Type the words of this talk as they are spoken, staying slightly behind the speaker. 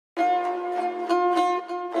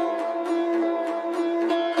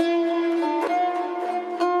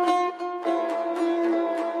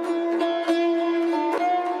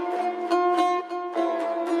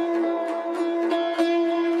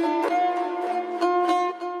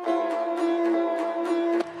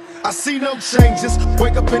I see no changes.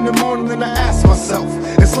 Wake up in the morning and I ask myself,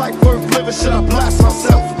 it's like worth living, should I blast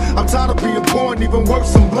myself? I'm tired of being poor and even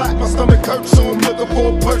worse, I'm black. My stomach hurts, so I'm looking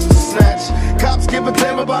for a purse to snatch. Cops give a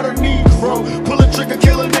damn about a negro. Pull a trigger,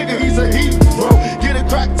 kill a nigga, he's a hero. Get it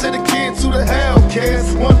crack to the kids, who the hell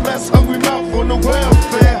cares? One less hungry mouth on the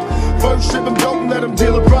welfare. First ship them, don't let them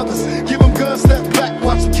deal with brothers. Give them guns, step back,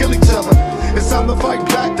 watch them kill each other. It's time to fight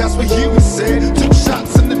back, that's what Huey said. 2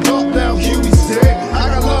 shots in the dark, now Huey's dead. I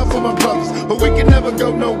got love for my brothers, but we can never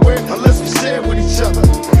go nowhere unless we share with each other.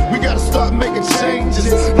 We gotta start making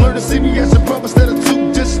changes. Learn to see me as your brother instead of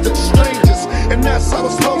 2 distant strangers. And that's how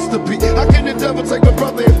it's supposed to be. How can the devil take my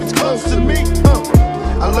brother if he's close to me?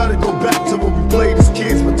 I let it go back to when we played as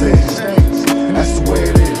kids, but they changed. That's the way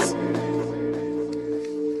it is.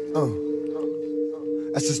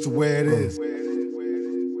 That's just the way it is.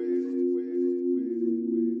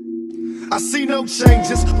 I see no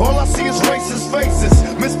changes, all I see is racist faces.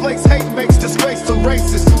 Misplaced hate makes disgrace to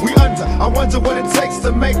races. We under, I wonder what it takes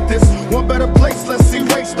to make this one better place. Let's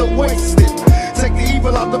erase the wasted. Take the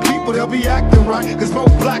evil out the people, they'll be acting right. Cause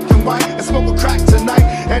both black and white and smoke a crack tonight.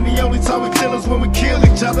 And the only time we kill is when we kill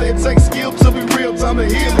each other. It takes skill to be real, time to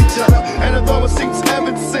heal each other. And although it seems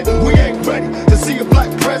evident, we ain't ready to see a black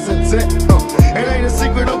president. It ain't a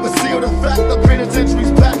secret, don't conceal the fact. The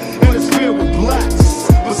penitentiary's packed and it's filled with blacks.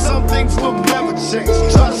 But some things will never change.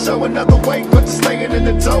 Try to show another way, but you're staying in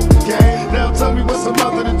the dope game. Now tell me what's some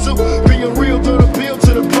other than two. Being real don't appeal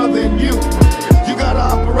to the brother in you. You gotta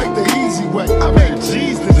operate the easy way. I made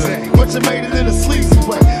G's today, but you made it in a sleazy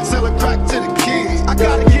way. Selling crack to the kids, I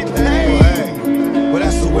gotta get paid. Well,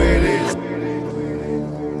 that's the way it is.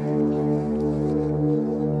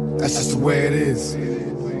 That's just the way it is.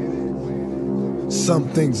 Some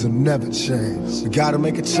things will never change. We gotta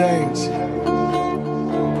make a change.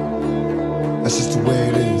 That's just the way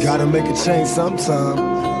it is. Gotta make a change sometime.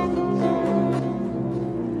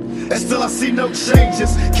 And still I see no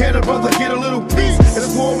changes. Can a brother get a little peace?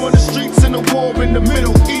 It's war on the streets and a war in the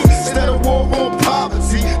Middle East. Instead of war on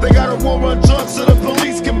poverty, they got a war on drugs so the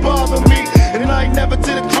police can bother me. And I ain't never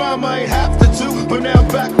did a crime I ain't have to do. But now I'm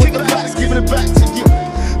back with the facts, giving it back to you.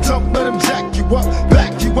 Don't let them jack you up,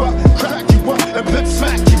 back you up, crack you up, and pimp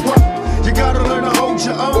smack you up. You gotta learn to hold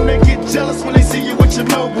your own. They get jealous when they see you with your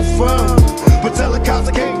mobile phone. But tell the cops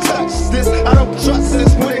I can't touch this. I don't trust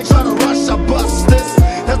this. When they try to rush, I bust this.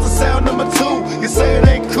 That's the sound number 2. You say it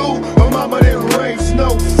ain't cool, but mama didn't raise no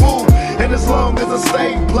fool. And as long as I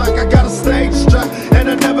stay black, I got a stage strap. And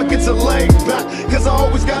I never get to lay back, cause I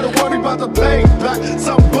always gotta worry about the payback.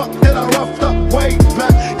 Some buck that I roughed up way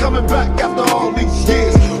back, coming back after all these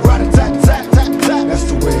years. Rat-a-tat-tat-tat-tat. That's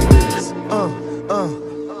the way it is.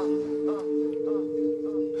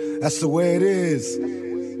 That's the way it is.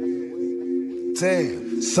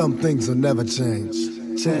 Damn, some things will never change.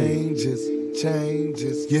 Changes,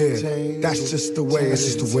 yeah. Changes, that's just the way. It's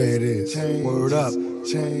just the way it is. Changes, word up.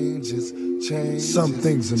 Changes. Some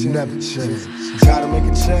things will never change. Gotta make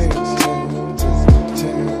a change.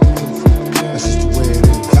 That's just the way it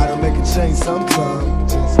is. Gotta make a change sometime.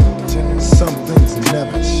 Some things will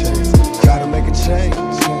never change. Gotta make a change.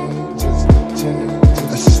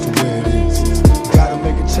 That's just the way it is. Gotta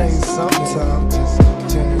make a change sometime.